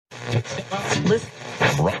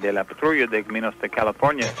De la patrulla de Caminos de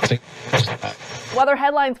California. Weather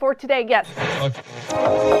headlines for today, yes.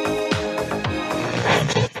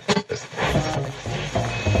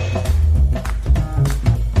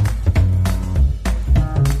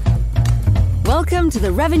 Welcome to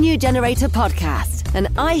the Revenue Generator Podcast, an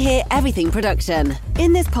I Hear Everything production.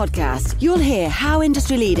 In this podcast, you'll hear how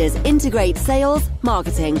industry leaders integrate sales,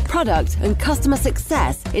 marketing, product, and customer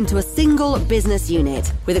success into a single business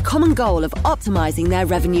unit with a common goal of optimizing their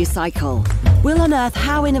revenue cycle. We'll unearth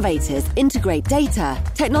how innovators integrate data,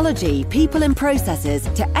 technology, people, and processes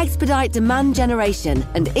to expedite demand generation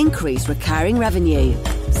and increase recurring revenue.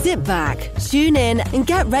 Sit back, tune in, and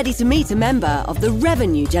get ready to meet a member of the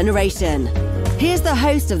revenue generation. Here's the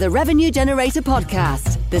host of the Revenue Generator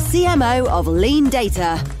Podcast, the CMO of Lean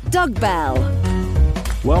Data, Doug Bell.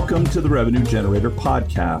 Welcome to the Revenue Generator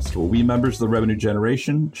Podcast, where we members of the revenue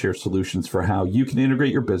generation share solutions for how you can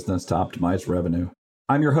integrate your business to optimize revenue.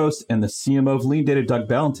 I'm your host and the CMO of Lean Data, Doug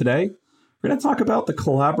Bell, and today we're going to talk about the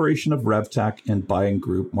collaboration of RevTech and buying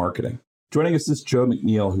group marketing. Joining us is Joe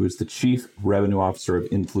McNeill, who is the Chief Revenue Officer of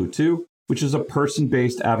Influ2, which is a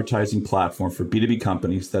person-based advertising platform for B2B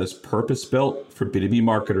companies that is purpose-built for B2B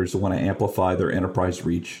marketers who want to amplify their enterprise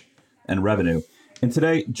reach and revenue. And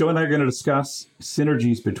today, Joe and I are going to discuss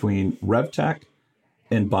synergies between RevTech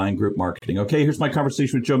and buying group marketing. Okay, here's my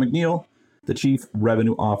conversation with Joe McNeill, the Chief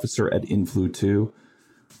Revenue Officer at Influ2.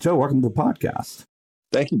 Joe, welcome to the podcast.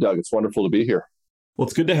 Thank you, Doug. It's wonderful to be here. Well,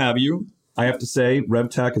 it's good to have you. I have to say,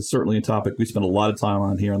 RevTech is certainly a topic we spend a lot of time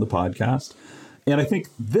on here on the podcast. And I think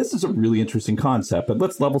this is a really interesting concept, but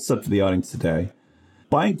let's level set for the audience today.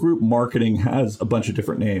 Buying group marketing has a bunch of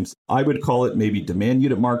different names. I would call it maybe demand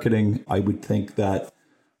unit marketing. I would think that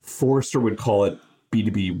Forrester would call it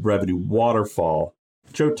B2B revenue waterfall.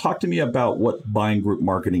 Joe, talk to me about what buying group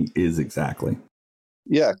marketing is exactly.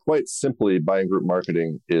 Yeah, quite simply, buying group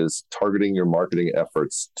marketing is targeting your marketing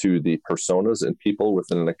efforts to the personas and people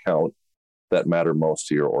within an account that matter most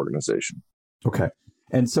to your organization. Okay.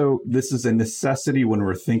 And so this is a necessity when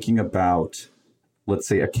we're thinking about, let's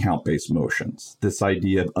say, account-based motions. This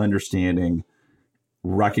idea of understanding,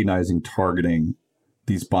 recognizing, targeting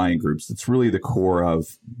these buying groups. It's really the core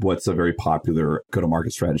of what's a very popular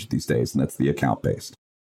go-to-market strategy these days, and that's the account-based.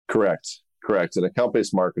 Correct. And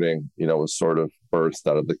account-based marketing, was sort of birthed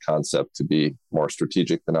out of the concept to be more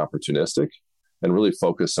strategic than opportunistic and really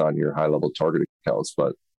focus on your high-level target accounts.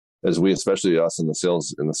 But as we, especially us in the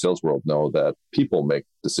sales world, know that people make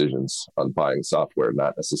decisions on buying software,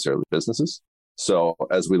 not necessarily businesses. So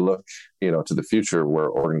as we look, to the future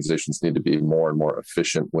where organizations need to be more and more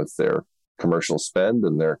efficient with their commercial spend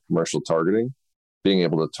and their commercial targeting, being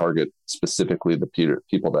able to target specifically the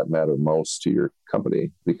people that matter most to your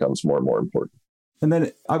company becomes more and more important. And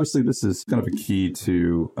then obviously this is kind of a key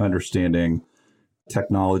to understanding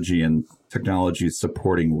technology and technology's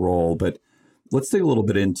supporting role, but let's dig a little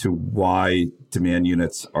bit into why demand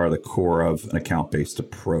units are the core of an account-based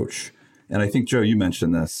approach. And I think, Joe, you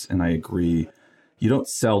mentioned this, and I agree. You don't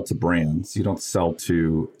sell to brands. You don't sell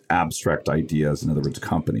to abstract ideas, in other words,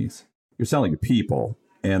 companies. You're selling to people.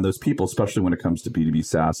 And those people, especially when it comes to B2B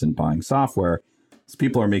SaaS and buying software, these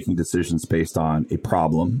people are making decisions based on a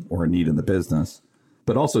problem or a need in the business.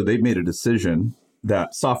 But also, they've made a decision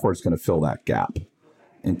that software is going to fill that gap.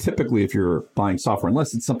 And typically, if you're buying software,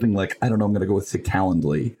 unless it's something like, I'm going to go with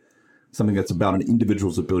Calendly, something that's about an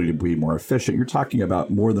individual's ability to be more efficient, you're talking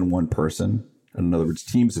about more than one person. In other words,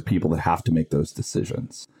 teams of people that have to make those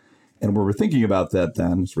decisions. And when we're thinking about that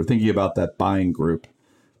then, so we're thinking about that buying group,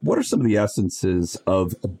 what are some of the essences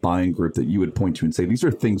of a buying group that you would point to and say, these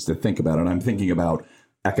are things to think about? And I'm thinking about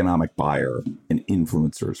economic buyer and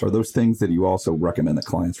influencers. Are those things that you also recommend that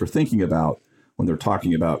clients are thinking about when they're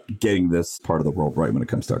talking about getting this part of the world right when it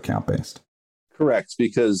comes to account-based? Correct,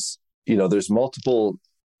 because there's multiple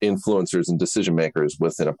influencers and decision makers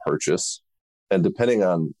within a purchase. And depending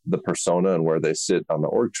on the persona and where they sit on the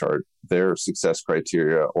org chart, their success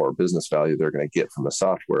criteria or business value they're going to get from the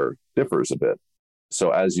software differs a bit.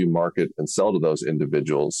 So as you market and sell to those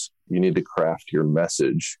individuals, you need to craft your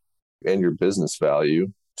message and your business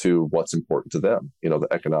value to what's important to them. The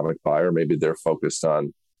economic buyer, maybe they're focused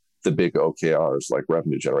on the big OKRs like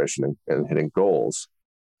revenue generation and hitting goals.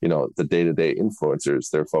 The day-to-day influencers,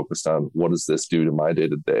 they're focused on what does this do to my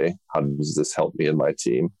day-to-day? How does this help me and my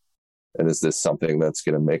team? And is this something that's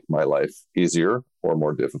going to make my life easier or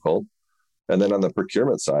more difficult? And then on the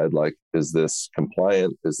procurement side, like, is this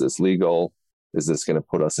compliant? Is this legal? Is this going to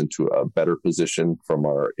put us into a better position from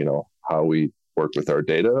our, how we work with our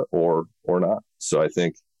data or not? So I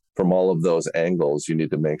think from all of those angles, you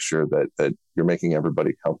need to make sure that you're making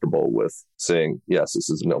everybody comfortable with saying, yes, this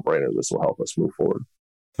is a no-brainer. This will help us move forward.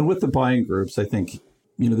 And with the buying groups, I think,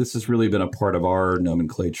 this has really been a part of our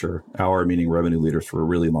nomenclature, our meaning revenue leaders, for a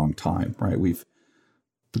really long time, right? We've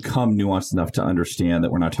become nuanced enough to understand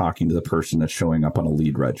that we're not talking to the person that's showing up on a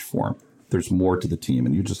lead reg form. There's more to the team.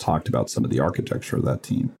 And you just talked about some of the architecture of that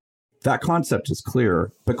team. That concept is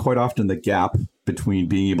clear, but quite often the gap between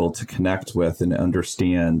being able to connect with and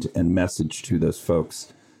understand and message to those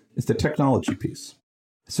folks is the technology piece.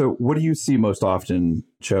 So what do you see most often,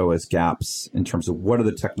 Joe, as gaps in terms of what are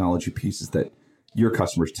the technology pieces that your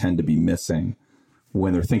customers tend to be missing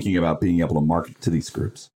when they're thinking about being able to market to these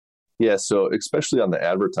groups? Yeah, so especially on the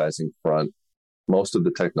advertising front, most of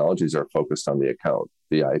the technologies are focused on the account,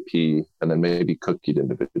 the IP, and then maybe cookied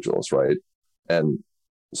individuals, right? And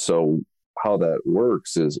so how that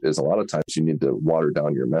works is a lot of times you need to water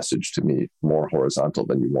down your message to be more horizontal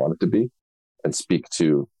than you want it to be and speak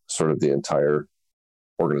to sort of the entire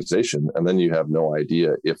organization. And then you have no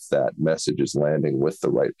idea if that message is landing with the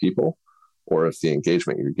right people or if the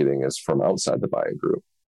engagement you're getting is from outside the buying group.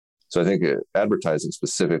 So I think advertising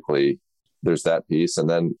specifically, there's that piece. And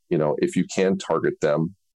then, if you can target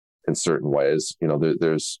them in certain ways,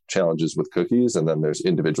 there's challenges with cookies, and then there's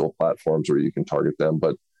individual platforms where you can target them,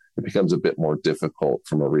 but it becomes a bit more difficult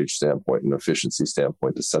from a reach standpoint and efficiency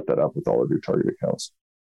standpoint to set that up with all of your target accounts.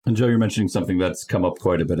 And Joe, you're mentioning something that's come up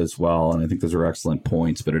quite a bit as well. And I think those are excellent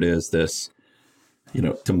points, but it is this,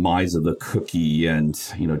 demise of the cookie and,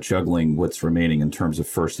 juggling what's remaining in terms of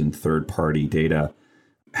first and third party data.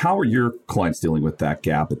 How are your clients dealing with that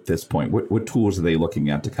gap at this point? What tools are they looking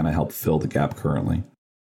at to kind of help fill the gap currently?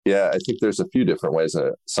 Yeah, I think there's a few different ways.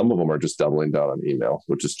 Some of them are just doubling down on email,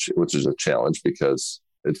 which is a challenge because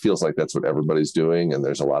it feels like that's what everybody's doing, and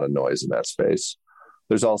there's a lot of noise in that space.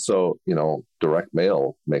 There's also, direct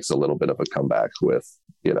mail makes a little bit of a comeback with,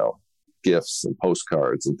 gifts and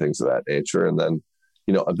postcards and things of that nature. And then,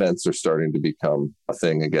 events are starting to become a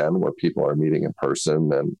thing again where people are meeting in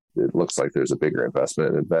person, and it looks like there's a bigger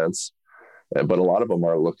investment in events. But a lot of them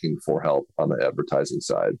are looking for help on the advertising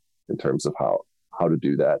side in terms of how to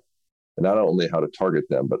do that. And not only how to target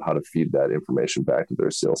them, but how to feed that information back to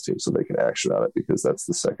their sales team so they can action on it, because that's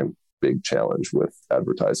the second big challenge with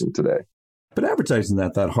advertising today. But advertising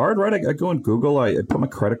that hard, right? I go on Google, I put my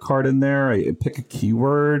credit card in there, I pick a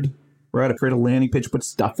keyword, right? I create a landing page, put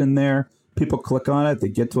stuff in there. People click on it, they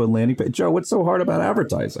get to a landing page. Joe, what's so hard about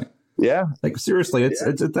advertising? Yeah. Like seriously, it's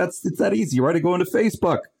that easy, right? I go into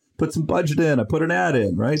Facebook, put some budget in, I put an ad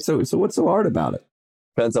in, right? So what's so hard about it?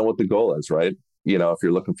 Depends on what the goal is, right? If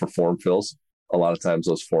you're looking for form fills, a lot of times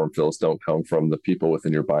those form fills don't come from the people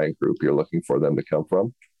within your buying group you're looking for them to come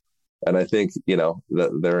from. And I think,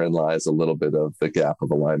 that therein lies a little bit of the gap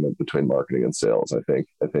of alignment between marketing and sales. I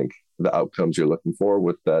think the outcomes you're looking for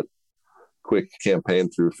with that quick campaign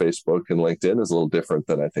through Facebook and LinkedIn is a little different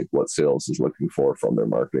than I think what sales is looking for from their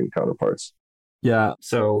marketing counterparts. Yeah.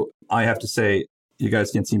 So I have to say, you guys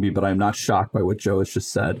can't see me, but I'm not shocked by what Joe has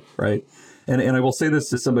just said, right? And I will say this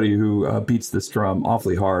to somebody who beats this drum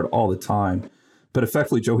awfully hard all the time. But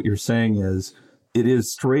effectively, Joe, what you're saying is it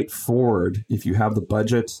is straightforward if you have the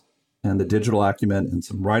budget and the digital acumen and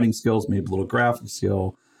some writing skills, maybe a little graphic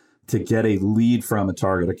skill, to get a lead from a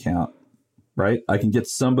target account, right? I can get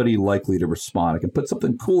somebody likely to respond. I can put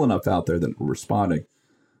something cool enough out there that we're responding,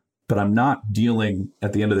 but I'm not dealing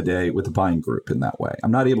at the end of the day with the buying group in that way.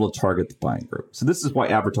 I'm not able to target the buying group. So this is why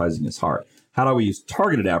advertising is hard. How do we use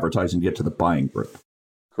targeted advertising to get to the buying group?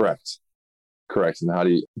 Correct. And how do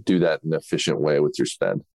you do that in an efficient way with your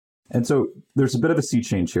spend? And so there's a bit of a sea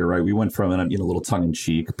change here, right? We went from a little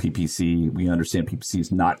tongue-in-cheek PPC. We understand PPC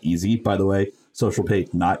is not easy, by the way. Social pay,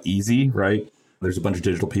 not easy, right? There's a bunch of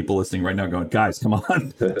digital people listening right now going, guys, come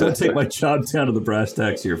on. Don't take my job down to the brass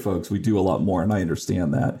tacks here, folks. We do a lot more, and I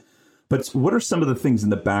understand that. But what are some of the things in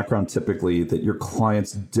the background typically that your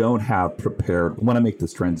clients don't have prepared when I make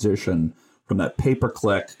this transition from that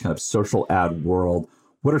pay-per-click kind of social ad world?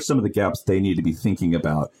 What are some of the gaps they need to be thinking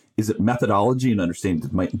about? Is it methodology and understanding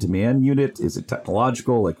the demand unit? Is it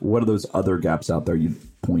technological? Like, what are those other gaps out there you'd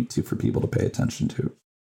point to for people to pay attention to?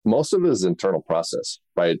 Most of it is internal process,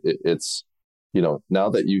 right? It's, now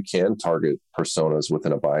that you can target personas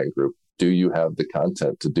within a buying group, do you have the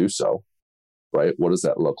content to do so, right? What does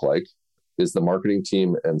that look like? Is the marketing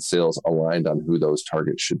team and sales aligned on who those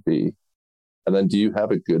targets should be? And then do you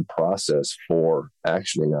have a good process for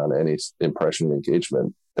actioning on any impression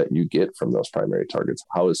engagement that you get from those primary targets?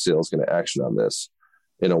 How is sales going to action on this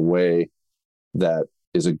in a way that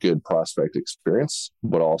is a good prospect experience,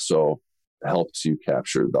 but also helps you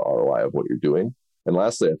capture the ROI of what you're doing? And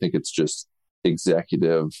lastly, I think it's just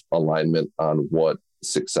executive alignment on what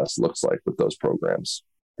success looks like with those programs.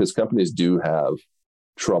 Because companies do have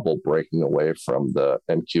trouble breaking away from the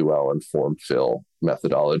MQL and form fill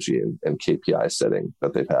methodology and KPI setting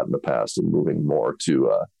that they've had in the past and moving more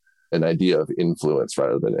to an idea of influence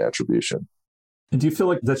rather than attribution. And do you feel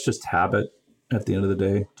like that's just habit at the end of the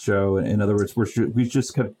day, Joe? In other words, we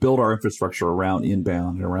just have built our infrastructure around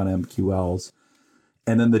inbound and around MQLs.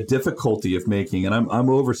 And then the difficulty of making, and I'm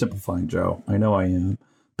oversimplifying, Joe, I know I am,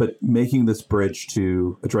 but making this bridge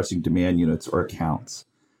to addressing demand units or accounts.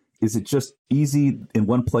 Is it just easy in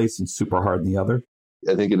one place and super hard in the other?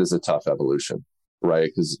 I think it is a tough evolution,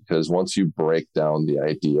 right? Because once you break down the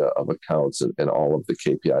idea of accounts and all of the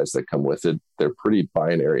KPIs that come with it, they're pretty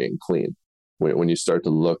binary and clean. When you start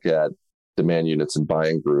to look at demand units and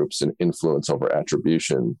buying groups and influence over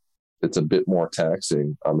attribution, it's a bit more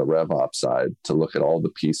taxing on the RevOps side to look at all the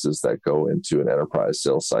pieces that go into an enterprise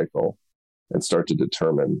sales cycle and start to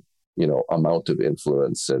determine, amount of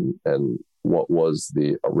influence and what was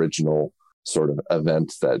the original sort of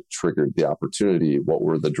event that triggered the opportunity. What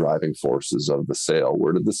were the driving forces of the sale?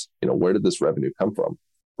 Where did this revenue come from?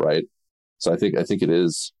 Right. So I think it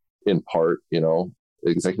is in part,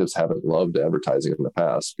 executives haven't loved advertising in the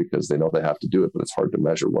past because they know they have to do it, but it's hard to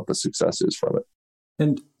measure what the success is from it.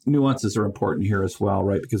 And nuances are important here as well,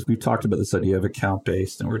 right? Because we've talked about this idea of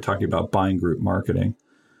account-based and we're talking about buying group marketing.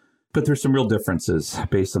 But there's some real differences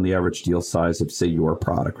based on the average deal size of, say, your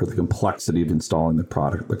product or the complexity of installing the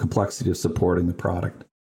product, the complexity of supporting the product.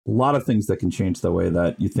 A lot of things that can change the way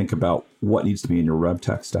that you think about what needs to be in your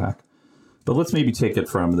RevTech stack. But let's maybe take it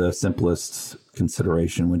from the simplest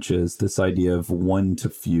consideration, which is this idea of one to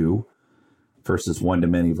few versus one to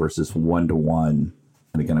many versus one to one.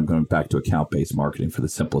 And again, I'm going back to account-based marketing for the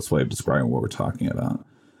simplest way of describing what we're talking about.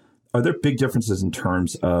 Are there big differences in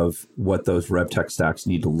terms of what those RevTech stacks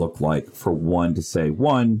need to look like for one to say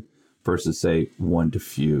one versus say one to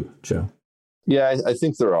few, Joe? Yeah, I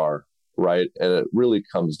think there are, right? And it really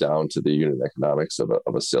comes down to the unit economics of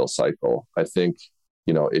a sales cycle. I think,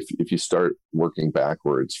 if you start working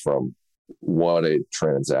backwards from what a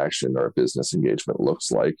transaction or a business engagement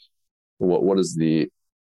looks like, what is the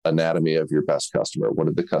anatomy of your best customer? What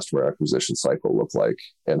did the customer acquisition cycle look like?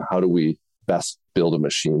 And how do we best build a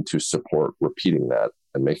machine to support repeating that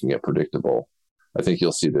and making it predictable? I think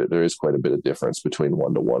you'll see that there is quite a bit of difference between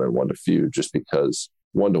one-to-one and one-to-few, just because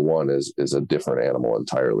one-to-one is a different animal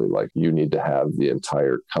entirely. Like, you need to have the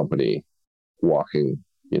entire company walking,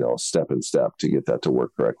 step in step to get that to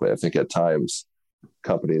work correctly. I think at times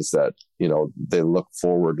companies that, they look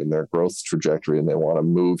forward in their growth trajectory and they want to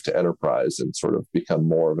move to enterprise and sort of become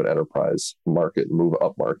more of an enterprise market, move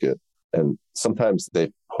up market. And sometimes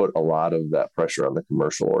they put a lot of that pressure on the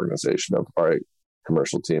commercial organization of, all right,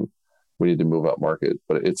 commercial team, we need to move up market.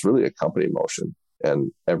 But it's really a company motion,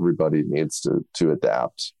 and everybody needs to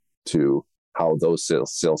adapt to how those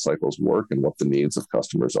sales cycles work and what the needs of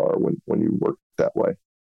customers are when you work that way.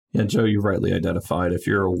 Yeah, Joe, you rightly identified. If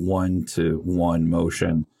you're a one-to-one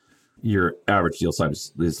motion, your average deal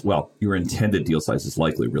size is, your intended deal size is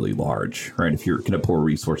likely really large, right? If you're going to pour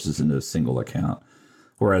resources into a single account.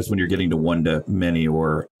 Whereas when you're getting to one to many,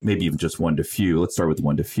 or maybe even just one to few, let's start with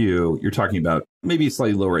one to few, you're talking about maybe a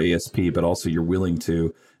slightly lower ASP, but also you're willing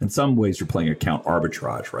to, in some ways, you're playing account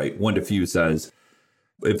arbitrage, right? One to few says,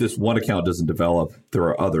 if this one account doesn't develop, there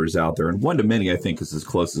are others out there. And one to many, I think, is as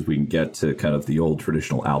close as we can get to kind of the old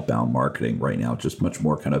traditional outbound marketing right now, just much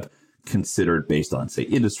more kind of considered based on, say,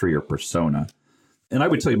 industry or persona. And I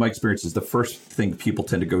would tell you, my experience is the first thing people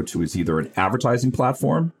tend to go to is either an advertising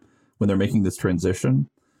platform when they're making this transition,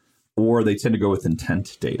 or they tend to go with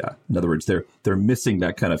intent data. In other words, they're missing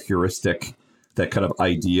that kind of heuristic, that kind of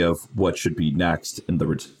idea of what should be next. In other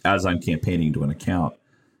words, as I'm campaigning to an account,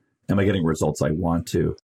 am I getting results I want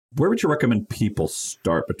to? Where would you recommend people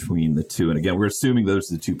start between the two? And again, we're assuming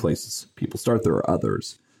those are the two places people start. There are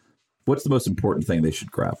others. What's the most important thing they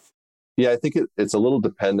should grab? Yeah, I think it's a little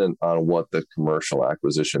dependent on what the commercial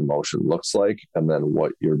acquisition motion looks like and then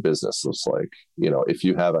what your business looks like. If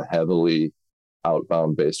you have a heavily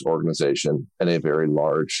outbound based organization and a very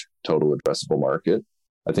large total addressable market,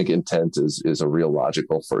 I think intent is a real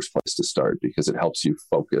logical first place to start because it helps you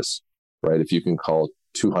focus, right? If you can call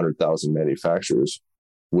 200,000 manufacturers,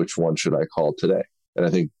 which one should I call today? And I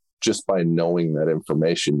think just by knowing that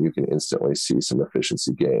information, you can instantly see some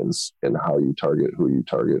efficiency gains in how you target, who you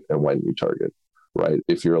target, and when you target, right?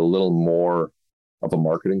 If you're a little more of a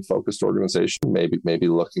marketing focused organization, maybe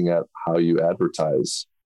looking at how you advertise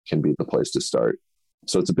can be the place to start.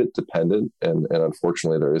 So it's a bit dependent. And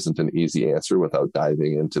unfortunately, there isn't an easy answer without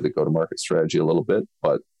diving into the go-to-market strategy a little bit.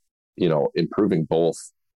 But, improving both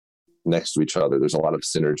next to each other. There's a lot of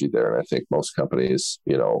synergy there. And I think most companies,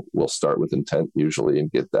 will start with intent usually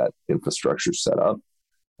and get that infrastructure set up.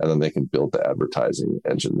 And then they can build the advertising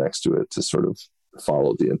engine next to it to sort of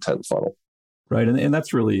follow the intent funnel. Right. And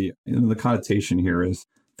that's really, the connotation here is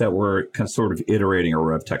that we're kind of sort of iterating a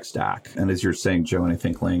RevTech stack. And as you're saying, Joe, and I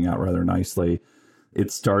think laying out rather nicely,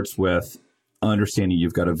 it starts with understanding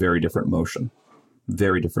you've got a very different motion.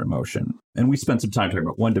 And we spent some time talking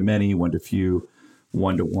about one-to-many, one-to-few,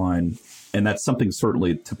 one-to-one. And that's something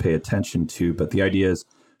certainly to pay attention to. But the idea is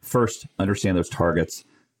first, understand those targets,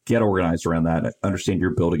 get organized around that, understand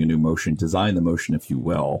you're building a new motion, design the motion, if you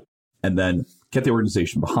will, and then get the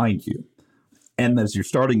organization behind you. And as you're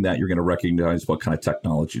starting that, you're going to recognize what kind of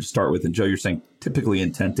technology to start with. And Joe, you're saying typically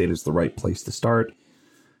intent data is the right place to start.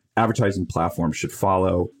 Advertising platforms should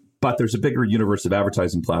follow. But there's a bigger universe of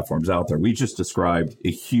advertising platforms out there. We just described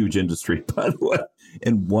a huge industry, by the way,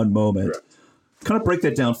 in one moment. Right. Kind of break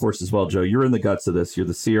that down for us as well, Joe. You're in the guts of this. You're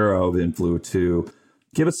the CRO of Influ2.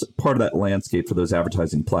 Give us part of that landscape for those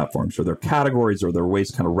advertising platforms. Are there categories or are there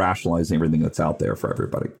ways to kind of rationalize everything that's out there for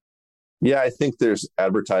everybody? Yeah, I think there's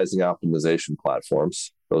advertising optimization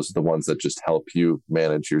platforms. Those are the ones that just help you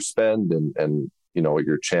manage your spend and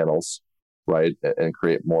your channels, right? And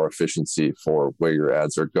create more efficiency for where your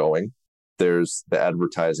ads are going. There's the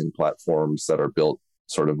advertising platforms that are built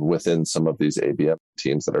sort of within some of these ABM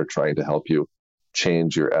teams that are trying to help you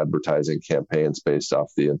change your advertising campaigns based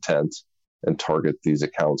off the intent and target these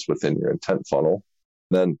accounts within your intent funnel.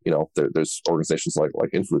 Then, there's organizations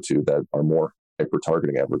like Influ2 that are more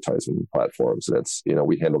hyper-targeting advertising platforms. And it's,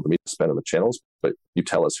 we handle the media spend on the channels, but you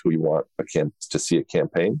tell us who you want to see a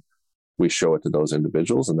campaign. We show it to those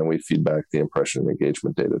individuals, and then we feed back the impression and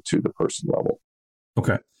engagement data to the person level.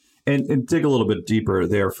 Okay. And dig a little bit deeper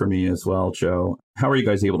there for me as well, Joe. How are you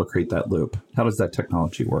guys able to create that loop? How does that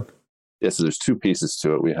technology work? Yeah, so there's two pieces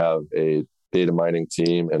to it. We have a data mining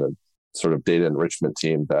team and a sort of data enrichment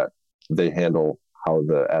team that they handle how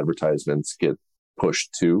the advertisements get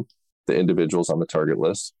pushed to the individuals on the target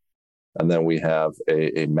list. And then we have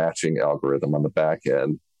a matching algorithm on the back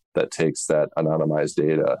end that takes that anonymized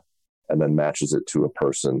data and then matches it to a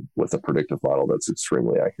person with a predictive model that's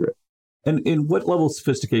extremely accurate. And in what level of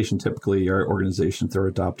sophistication typically are organizations that are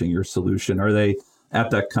adopting your solution? Are they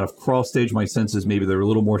at that kind of crawl stage? My sense is maybe they're a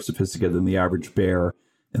little more sophisticated than the average bear,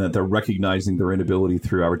 and that they're recognizing their inability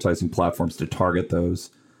through advertising platforms to target those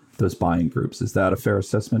buying groups. Is that a fair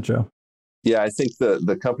assessment, Joe? Yeah, I think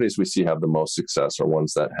the companies we see have the most success are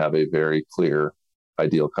ones that have a very clear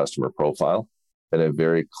ideal customer profile and a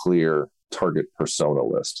very clear target persona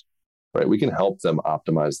list, right? We can help them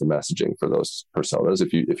optimize the messaging for those personas.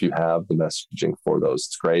 If you have the messaging for those,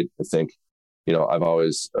 it's great. I think, I've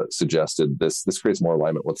always suggested this creates more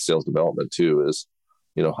alignment with sales development too, is,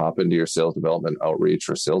 hop into your sales development outreach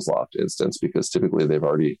or sales loft instance, because typically they've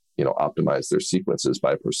already, optimized their sequences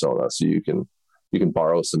by persona. So you can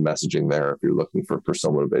borrow some messaging there if you're looking for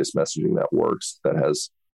persona-based messaging that works, that has,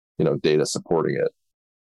 data supporting it.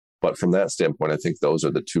 But from that standpoint, I think those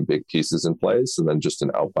are the two big pieces in place. And then just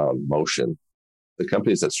an outbound motion. The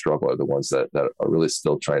companies that struggle are the ones that are really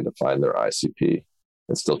still trying to find their ICP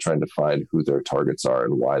and still trying to find who their targets are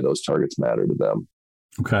and why those targets matter to them.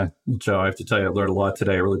 Okay. Well, Joe, I have to tell you, I learned a lot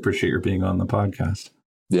today. I really appreciate your being on the podcast.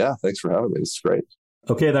 Yeah, thanks for having me. It's great.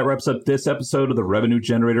 Okay, that wraps up this episode of the Revenue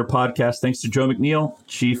Generator Podcast. Thanks to Joe McNeill,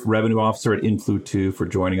 Chief Revenue Officer at Influ2, for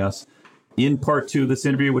joining us. In part 2 of this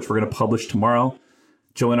interview, which we're going to publish tomorrow,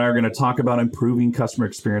 Joe and I are going to talk about improving customer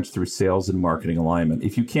experience through sales and marketing alignment.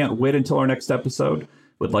 If you can't wait until our next episode,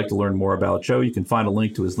 would like to learn more about Joe, you can find a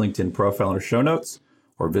link to his LinkedIn profile in our show notes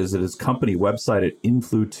or visit his company website at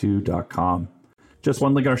influ2.com. Just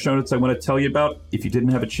one link in our show notes I want to tell you about. If you didn't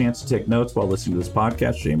have a chance to take notes while listening to this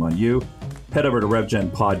podcast, shame on you. Head over to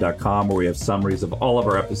revgenpod.com, where we have summaries of all of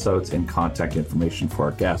our episodes and contact information for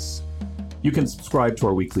our guests. You can subscribe to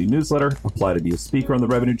our weekly newsletter, apply to be a speaker on the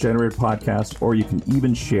Revenue Generator Podcast, or you can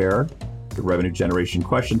even share the revenue generation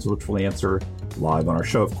questions, which we'll answer live on our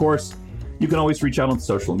show, of course. You can always reach out on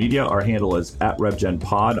social media. Our handle is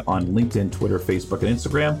 @RevGenPod on LinkedIn, Twitter, Facebook, and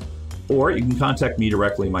Instagram. Or you can contact me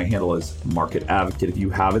directly. My handle is Market Advocate. If you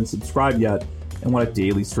haven't subscribed yet and want a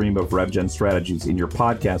daily stream of RevGen strategies in your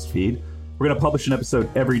podcast feed, we're going to publish an episode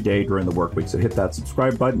every day during the work week. So hit that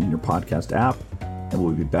subscribe button in your podcast app, and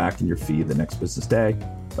we'll be back in your feed the next business day.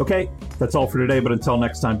 Okay, that's all for today. But until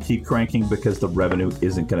next time, keep cranking, because the revenue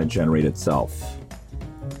isn't going to generate itself.